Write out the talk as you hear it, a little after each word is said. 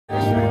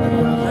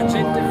La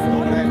gente è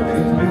fuori.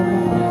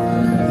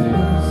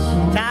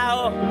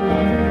 Ciao!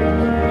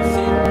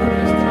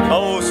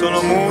 Oh,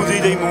 sono Moody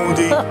dei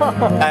Moody.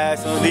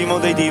 Sono Dimo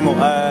dei Dimo.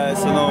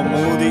 Sono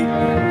Moody.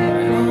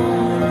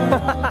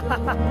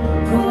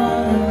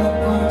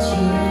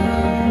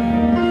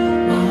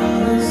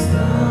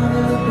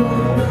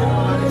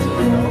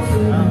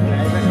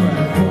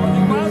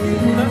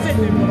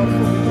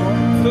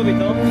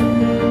 Subito?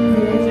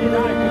 Sì,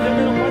 dai, così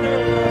almeno qua dove lo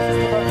trovo.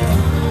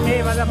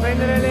 Vado a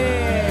prendere le...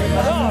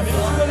 Ma no, vieni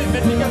su del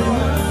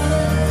verticalone.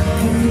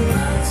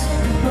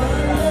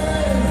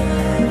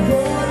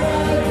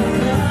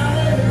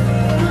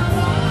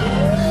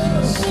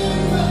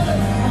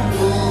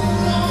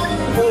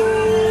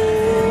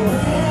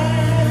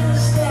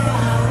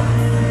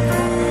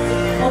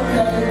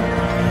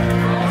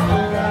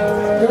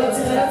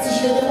 Grazie ragazzi,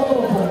 ci vediamo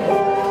dopo.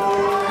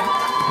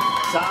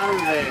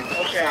 Salve.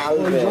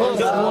 Salve.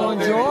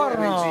 Buongiorno.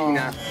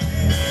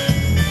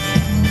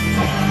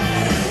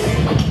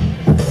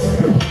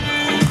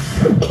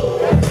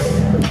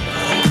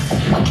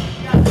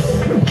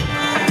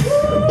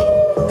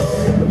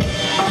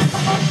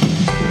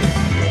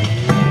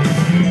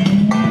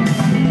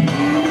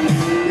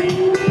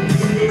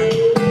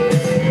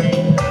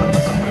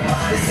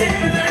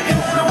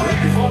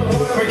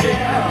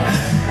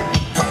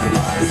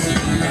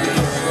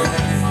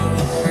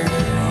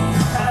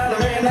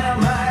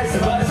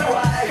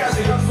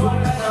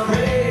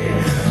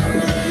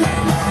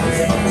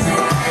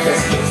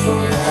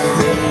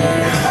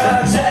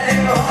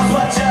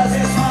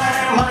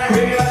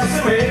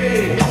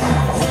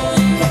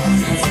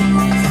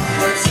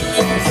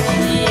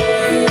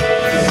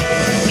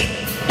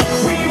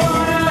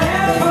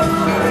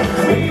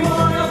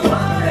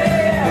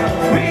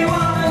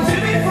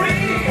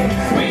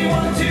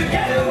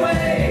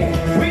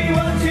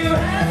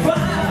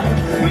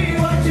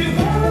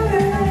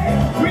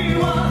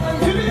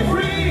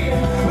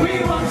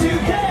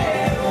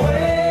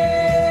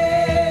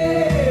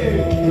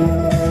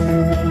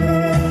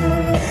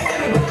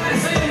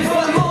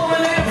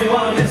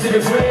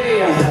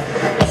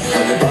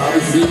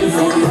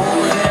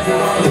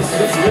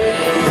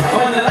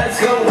 When the lights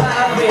go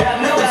out, we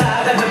have no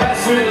doubt that the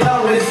best will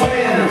always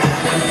win.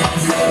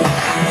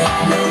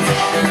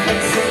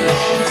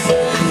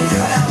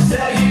 I'll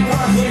tell you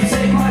once you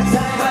take my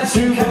time, but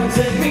you can't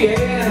take me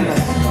in.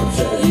 I'll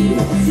tell you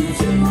once you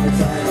take my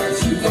time, but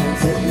you can't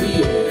take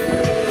me in.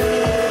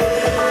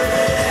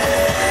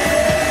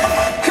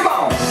 Come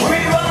on, we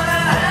wanna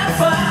have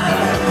fun,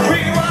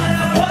 we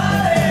wanna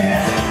party,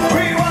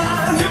 we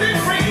want to be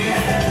free,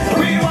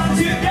 we want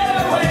to get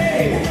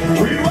away,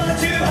 we want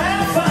to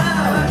have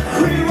fun,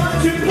 we want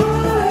to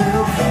party,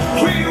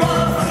 we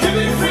want to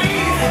be free,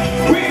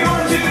 we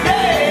want to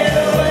get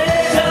away.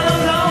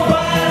 Don't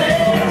nobody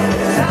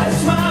touch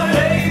my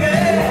baby,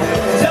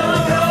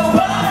 don't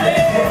nobody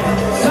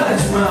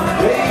touch my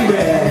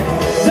baby,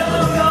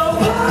 don't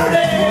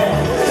nobody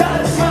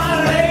touch my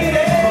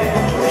lady,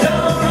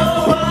 don't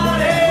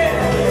nobody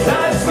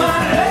touch my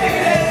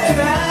lady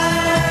tonight.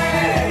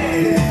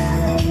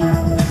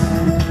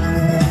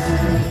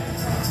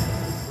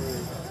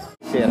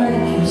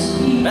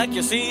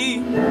 Vecchio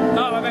sì?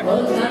 No, vabbè.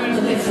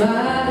 Tanto che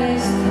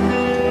faresti,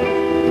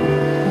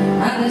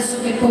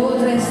 adesso che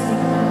potresti,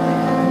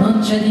 non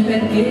c'è di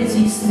perché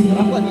esisti.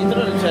 Ma qua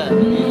dietro non c'è,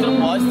 dietro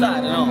puoi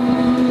stare, no?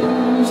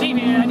 Sì,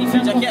 mi ha Ti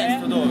ho già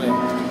chiesto dove?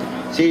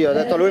 Sì, ho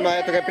detto a lui, ma ha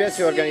detto che prima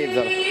si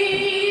organizzano.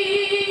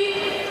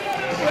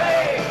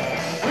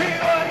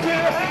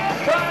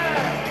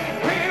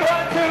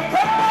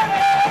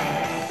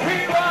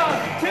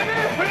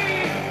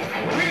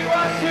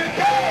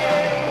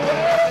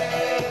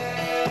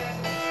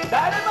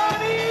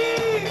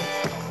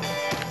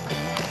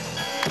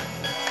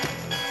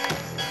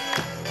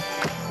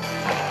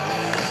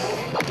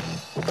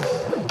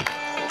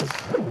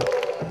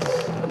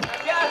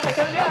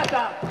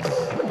 Cambiata!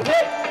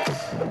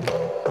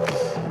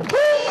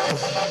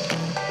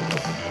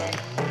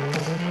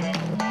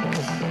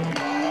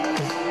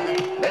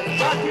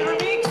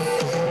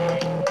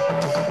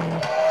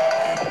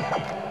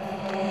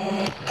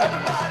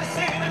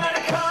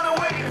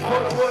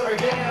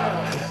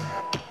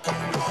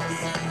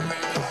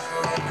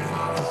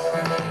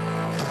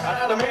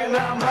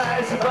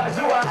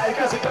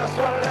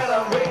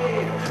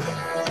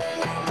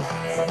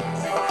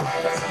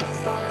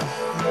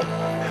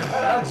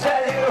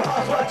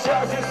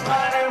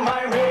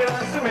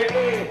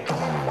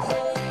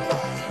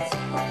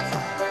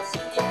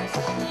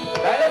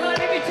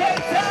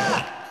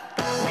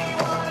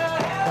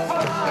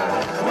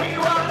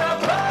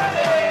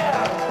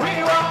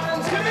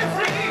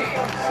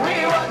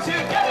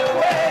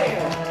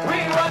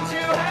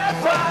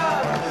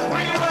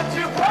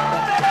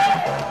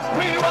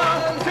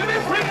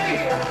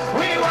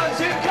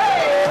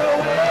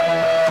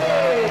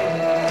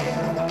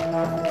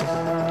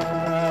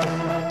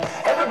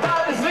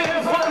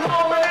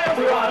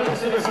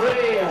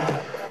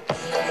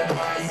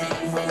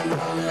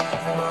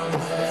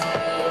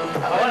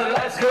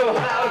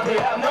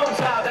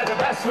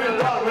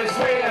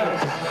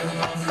 I'll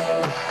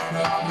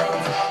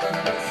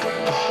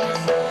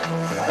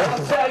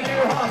tell you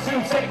how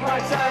to take my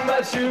time,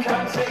 but you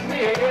can't take me